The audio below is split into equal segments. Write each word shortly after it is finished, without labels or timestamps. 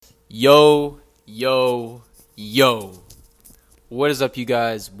Yo, yo, yo. What is up, you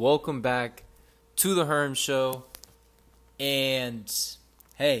guys? Welcome back to the Herm Show. And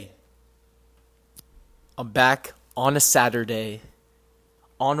hey, I'm back on a Saturday,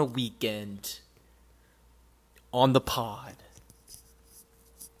 on a weekend, on the pod.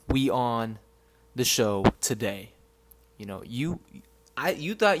 We on the show today. You know, you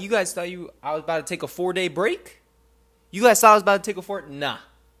guys thought I was about to take a 4-day break? You guys thought I was about to take a 4? Nah.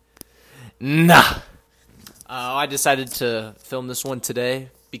 I decided to film this one today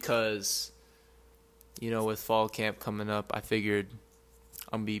because, with fall camp coming up, I figured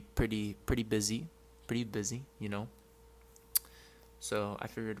I'm going to be pretty busy, So I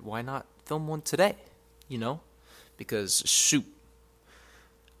figured, why not film one today, Because, shoot,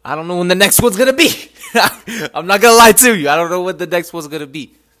 I don't know when the next one's going to be. I'm not going to lie to you. I don't know what the next one's going to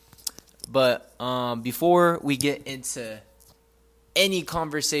be. But before we get into any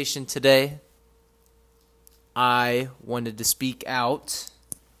conversation today, I wanted to speak out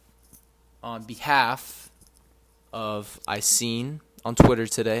on behalf of, I seen on Twitter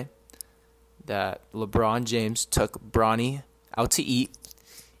today that LeBron James took Bronny out to eat,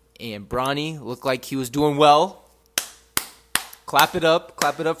 and Bronny looked like he was doing well. Clap it up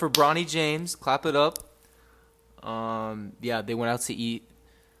for Bronny James. Clap it up. They went out to eat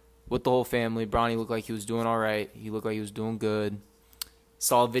with the whole family. Bronny looked like he was doing all right. He looked like he was doing good.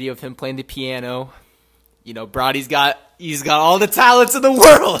 Saw a video of him playing the piano. Bronny's got all the talents in the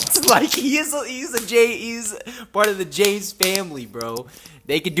world. Like he's part of the James family, bro.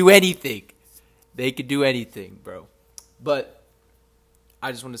 They could do anything. Bro. But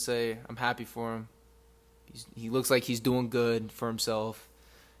I just want to say I'm happy for him. He looks like he's doing good for himself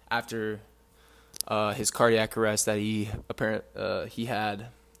after his cardiac arrest that he had.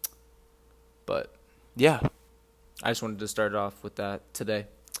 But yeah, I just wanted to start off with that today.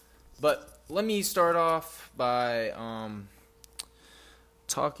 But let me start off by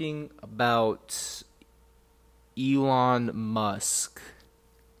talking about Elon Musk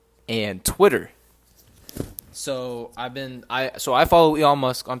and Twitter. So I follow Elon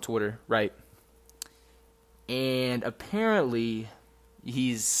Musk on Twitter, right? And apparently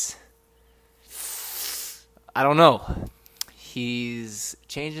he's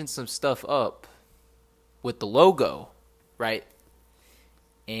changing some stuff up with the logo, right?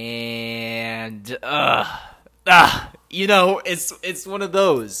 And it's one of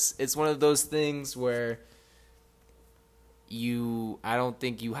those. It's one of those things where I don't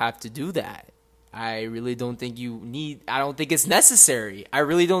think you have to do that. I really don't think I don't think it's necessary. I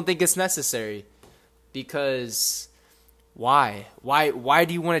really don't think it's necessary. Because why? Why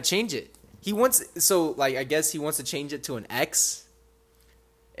do you want to change it? I guess he wants to change it to an X.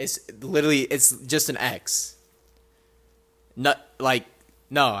 It's just an X. No,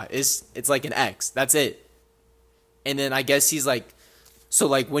 it's like an X. That's it. And then I guess he's like,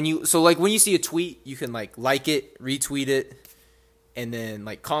 when you see a tweet, you can like it, retweet it, and then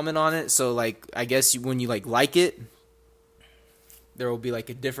comment on it. So I guess when you like it, there will be a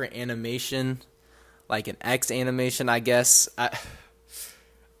different animation, like an X animation. I guess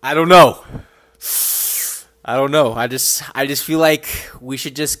I don't know. I just feel like we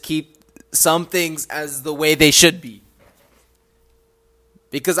should just keep some things as the way they should be.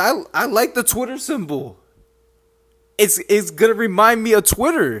 Because I like the Twitter symbol. It's gonna remind me of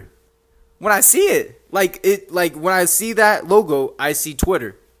Twitter when I see it. When I see that logo, I see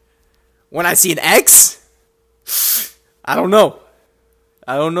Twitter. When I see an X, I don't know.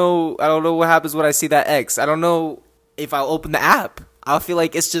 I don't know what happens when I see that X. I don't know if I'll open the app. I'll feel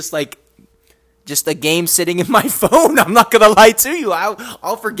like it's just a game sitting in my phone. I'm not gonna lie to you.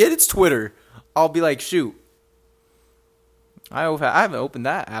 I'll forget it's Twitter. I'll be like, shoot. I haven't opened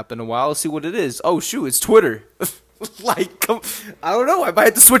that app in a while. Let's see what it is. Oh, shoot, it's Twitter. I don't know. I might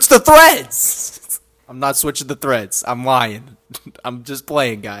have to switch the threads. I'm not switching the threads. I'm lying. I'm just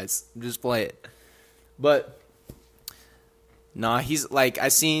playing, guys. I'm just playing. But, nah, he's, I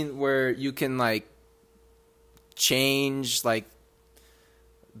seen where you can, change, the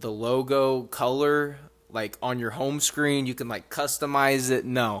logo color, on your home screen. You can, customize it.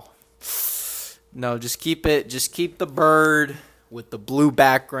 No, just keep the bird with the blue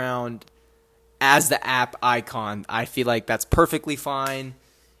background as the app icon. I feel like that's perfectly fine.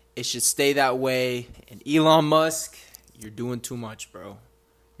 It should stay that way. And Elon Musk, you're doing too much, bro.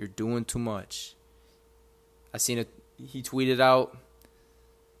 You're doing too much. I seen it. He tweeted out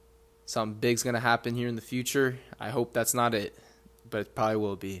something big's going to happen here in the future. I hope that's not it, but it probably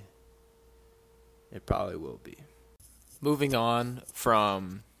will be. Moving on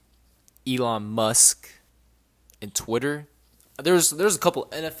from Elon Musk and Twitter, there's a couple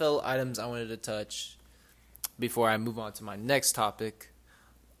NFL items I wanted to touch before I move on to my next topic.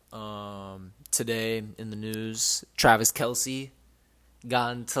 Today in the news, Travis Kelce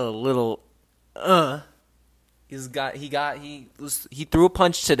got into a little he threw a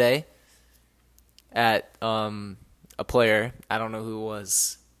punch today at a player. I don't know who it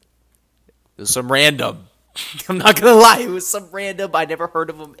was. It was some random. I'm not gonna lie, it was some random. I never heard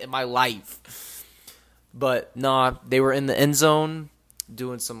of him in my life. But nah, they were in the end zone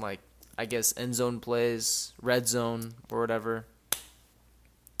doing some I guess end zone plays, red zone or whatever.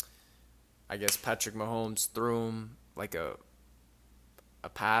 I guess Patrick Mahomes threw him a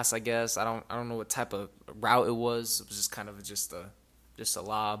pass, I guess. I don't know what type of route it was. It was just kind of just a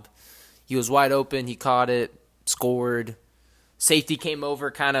lob. He was wide open, he caught it, scored. Safety came over,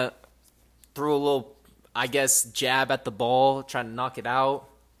 kind of threw a little, I guess, jab at the ball, trying to knock it out.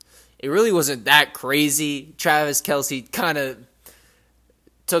 It really wasn't that crazy. Travis Kelce kind of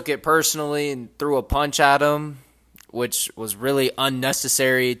took it personally and threw a punch at him, which was really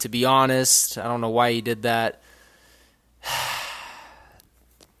unnecessary, to be honest. I don't know why he did that.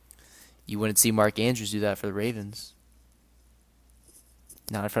 You wouldn't see Mark Andrews do that for the Ravens.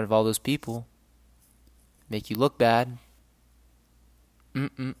 Not in front of all those people. Make you look bad.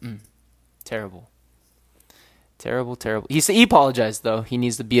 Terrible. Terrible. He apologized, though. He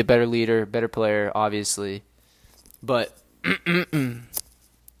needs to be a better leader, better player, obviously. But it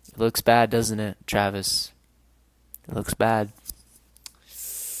looks bad, doesn't it, Travis? It looks bad.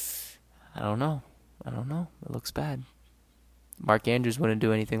 I don't know. It looks bad. Mark Andrews wouldn't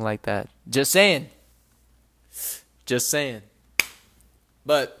do anything like that. Just saying.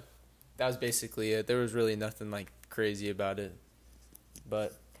 But that was basically it. There was really nothing crazy about it.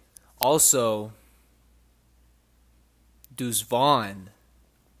 But also, Deuce Vaughn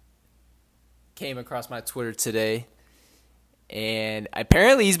came across my Twitter today, and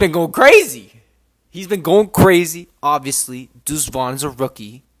apparently he's been going crazy. Obviously, Deuce Vaughn is a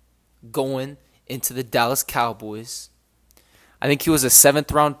rookie going into the Dallas Cowboys. I think he was a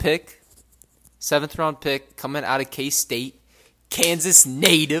 7th round pick coming out of K-State, Kansas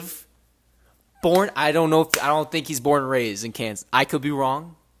native. I don't think he's born and raised in Kansas. I could be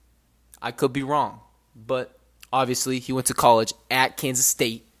wrong. But obviously he went to college at Kansas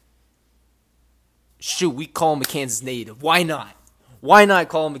State. Shoot, we call him a Kansas native. Why not? Why not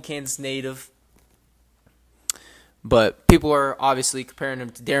call him a Kansas native? But people are obviously comparing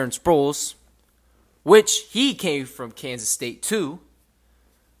him to Darren Sproles, which he came from Kansas State too,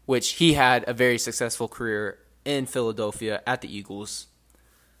 which he had a very successful career in Philadelphia at the Eagles.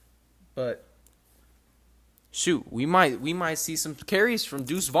 But shoot, we might see some carries from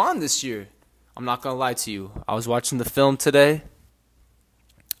Deuce Vaughn this year. I'm not going to lie to you. I was watching the film today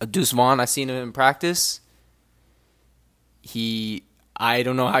of Deuce Vaughn. I seen him in practice. I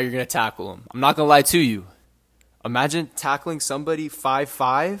don't know how you're going to tackle him. I'm not going to lie to you. Imagine tackling somebody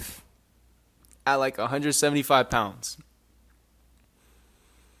 5'5" at 175 pounds.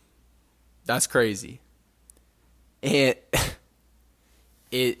 That's crazy. And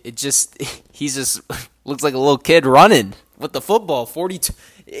he just looks like a little kid running with the football. 42.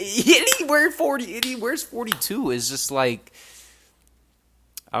 He wears 42. It's just I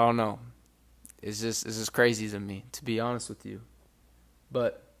don't know. It's just crazy to me, to be honest with you.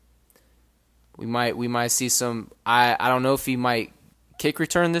 But we might see some. I don't know if he might kick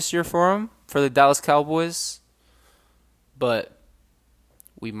return this year for the Dallas Cowboys, but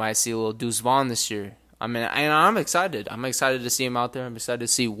we might see a little Deuce Vaughn this year. I mean, and I'm excited. I'm excited to see him out there. I'm excited to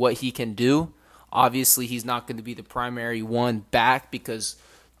see what he can do. Obviously, he's not going to be the primary one back because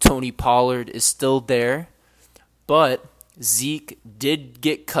Tony Pollard is still there. But Zeke did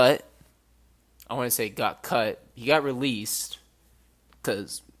get cut. I want to say got cut. He got released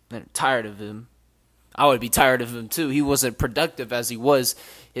because they're tired of him. I would be tired of him too. He wasn't productive as he was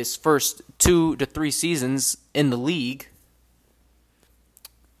his first 2 to 3 seasons in the league.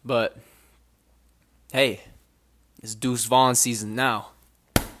 But hey, it's Deuce Vaughn season now.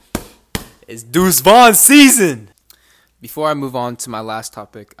 It's Deuce Vaughn season. Before I move on to my last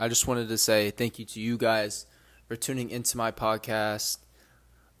topic, I just wanted to say thank you to you guys for tuning into my podcast,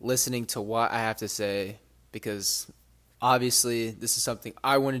 listening to what I have to say, because obviously this is something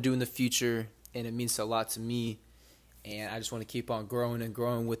I want to do in the future, and it means a lot to me, and I just want to keep on growing and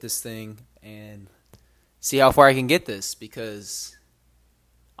growing with this thing and see how far I can get this, because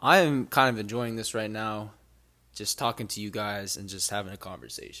I am kind of enjoying this right now, just talking to you guys and just having a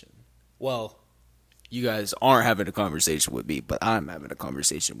conversation. Well, you guys aren't having a conversation with me, but I'm having a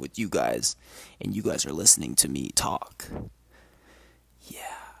conversation with you guys, and you guys are listening to me talk. Yeah.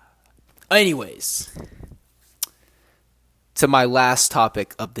 Anyways, to my last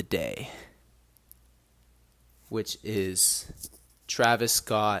topic of the day, which is Travis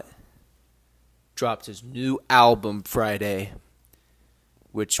Scott dropped his new album Friday,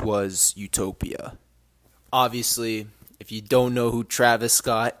 which was Utopia. Obviously, if you don't know who Travis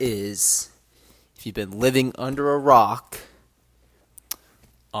Scott is, if you've been living under a rock,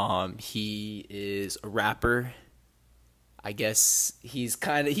 he is a rapper. I guess he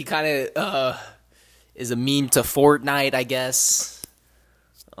kind of is a meme to Fortnite, I guess.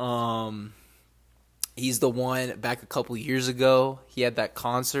 He's the one back a couple years ago. He had that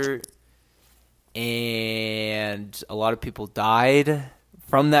concert, and a lot of people died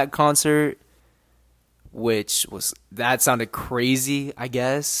from that concert, that sounded crazy, I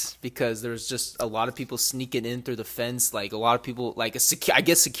guess, because there's just a lot of people sneaking in through the fence. Like, a lot of people, like, I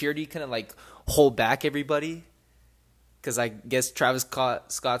guess security kind of, like, hold back everybody, because I guess Travis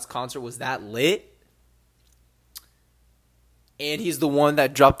Scott's concert was that lit. And he's the one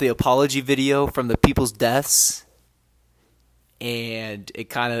that dropped the apology video from the people's deaths, and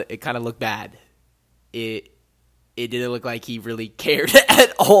it kind of looked bad. It didn't look like he really cared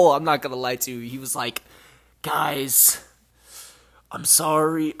at all. I'm not gonna lie to you. He was like, "Guys, I'm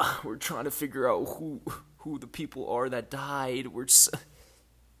sorry. We're trying to figure out who the people are that died. It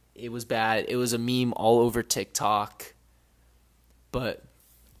was bad. It was a meme all over TikTok. But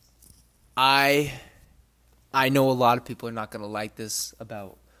I know a lot of people are not gonna like this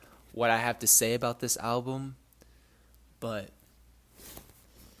about what I have to say about this album, but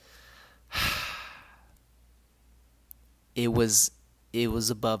it was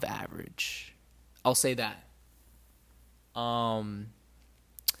above average. I'll say that. I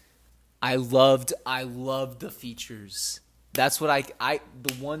loved the features. That's what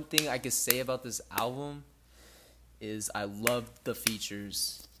the one thing I could say about this album is I loved the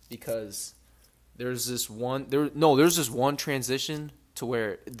features, because there's this one transition to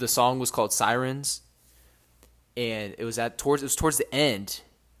where the song was called Sirens, and it was towards the end,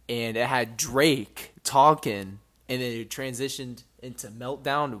 and it had Drake talking, and then it transitioned into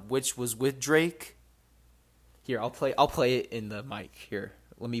Meltdown, which was with Drake. Here, I'll play it in the mic. Here,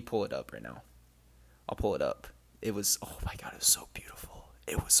 let me pull it up right now. I'll pull it up. It was, oh my God, it was so beautiful.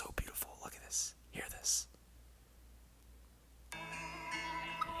 It was so beautiful. Look at this. Hear this.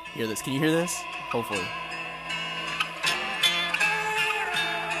 Hear this. Can you hear this? Hopefully.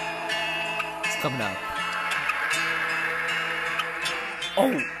 It's coming out.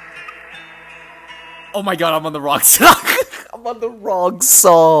 Oh my God, I'm on the wrong song. I'm on the wrong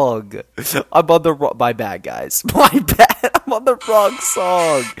song. My bad, guys. My bad. I'm on the wrong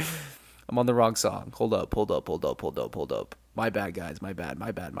song. Hold up. My bad, guys. My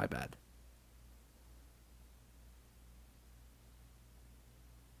bad.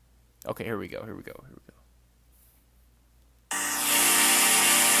 Okay, here we go. I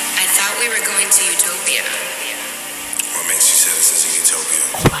thought we were going to Utopia. What makes you say this is a utopia?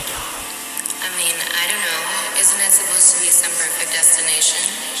 Oh my God. I mean, I don't know. Isn't it supposed to be some perfect destination?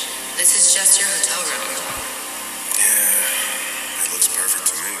 This is just your hotel room. Yeah, it looks perfect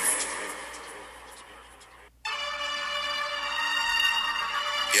to me.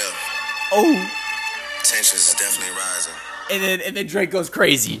 Yeah. Oh. Tensions is definitely rising. And then Drake goes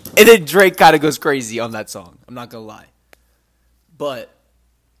crazy. And then Drake kind of goes crazy on that song. I'm not gonna lie. But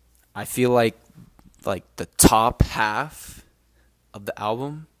I feel like the top half of the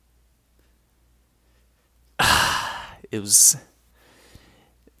album, it was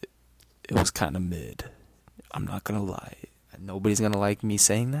kind of mid. I'm not gonna lie. Nobody's gonna like me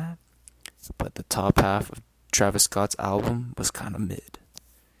saying that, but the top half of Travis Scott's album was kind of mid.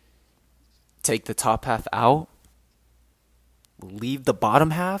 Take the top half out, leave the bottom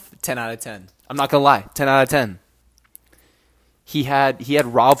half, 10 out of 10. I'm not gonna lie, 10 out of 10. He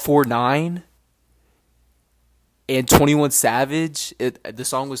had Rob 49 and 21 Savage. The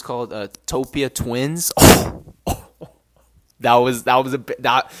song was called Utopia Twins.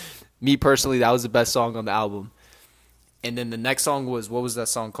 Me personally, that was the best song on the album. And then the next song was, what was that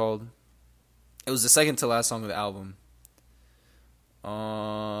song called? It was the second to last song of the album.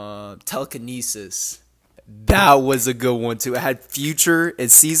 Telekinesis. That was a good one too. It had Future and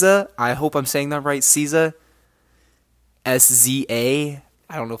SZA. I hope I'm saying that right. SZA. SZA.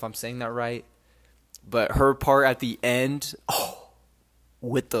 I don't know if I'm saying that right. But her part at the end,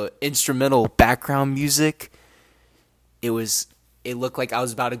 with the instrumental background music, it looked like I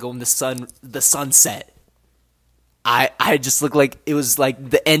was about to go in the sunset. I just looked like it was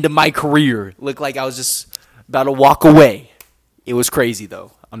like the end of my career. It looked like I was just about to walk away. It was crazy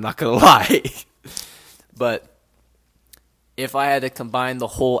though. I'm not gonna lie. But if I had to combine the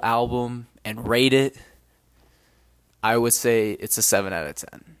whole album and rate it, I would say it's a 7 out of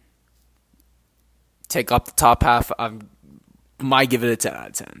 10. Take up the top half, I might give it a 10 out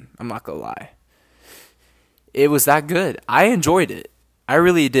of 10. I'm not gonna lie. It was that good. I enjoyed it. I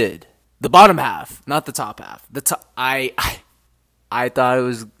really did. The bottom half, not the top half. The top, I thought it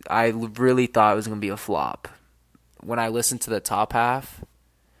was. I really thought it was gonna be a flop. When I listened to the top half,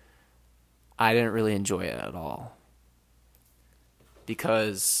 I didn't really enjoy it at all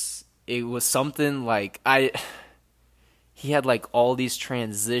because it was something like he had like all these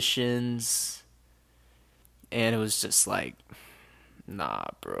transitions, and it was just like, nah,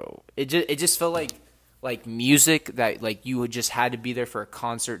 bro. It just felt like music that like you just had to be there for a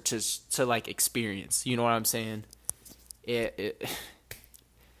concert to like experience. You know what I'm saying? It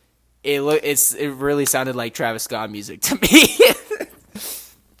really sounded like Travis Scott music to me.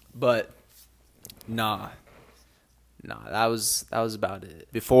 But nah, that was about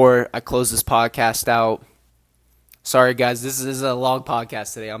it. Before I close this podcast out, sorry guys, this is a long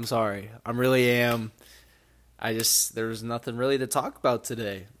podcast today. I'm sorry. I really am. There's nothing really to talk about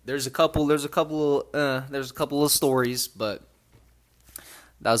today. There's a couple of stories, but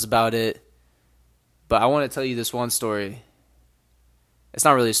that was about it. But I want to tell you this one story. It's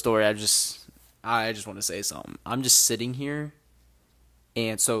not really a story. I just want to say something. I'm just sitting here,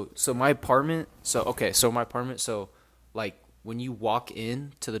 and so my apartment. So like when you walk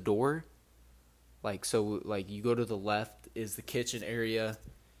in to the door, like you go to the left is the kitchen area.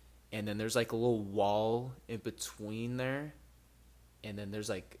 And then there's like a little wall in between there. And then there's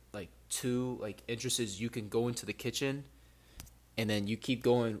like two like entrances you can go into the kitchen. And then you keep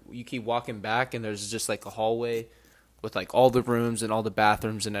walking back, and there's just like a hallway with like all the rooms and all the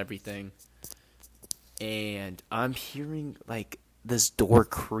bathrooms and everything. And I'm hearing like this door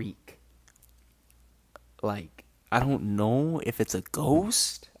creak. Like, I don't know if it's a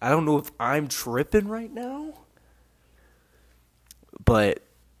ghost. I don't know if I'm tripping right now. But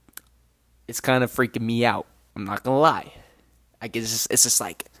it's kind of freaking me out. I'm not gonna lie. Like it's just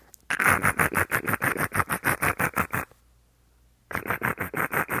like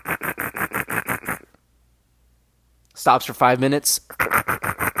stops for 5 minutes.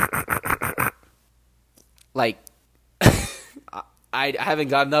 Like I haven't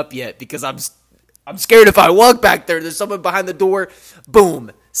gotten up yet because I'm scared if I walk back there's someone behind the door.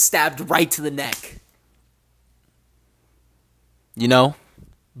 Boom, stabbed right to the neck. You know,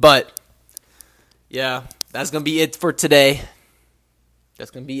 but. Yeah, that's going to be it for today.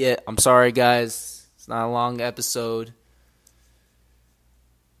 That's going to be it. I'm sorry, guys. It's not a long episode.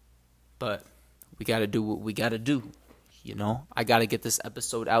 But we got to do what we got to do. You know, I got to get this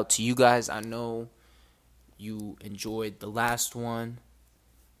episode out to you guys. I know you enjoyed the last one.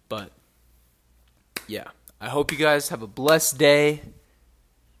 But, yeah. I hope you guys have a blessed day.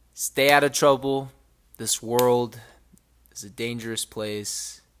 Stay out of trouble. This world is a dangerous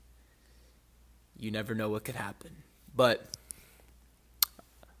place. You never know what could happen. But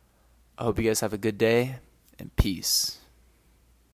I hope you guys have a good day, and peace.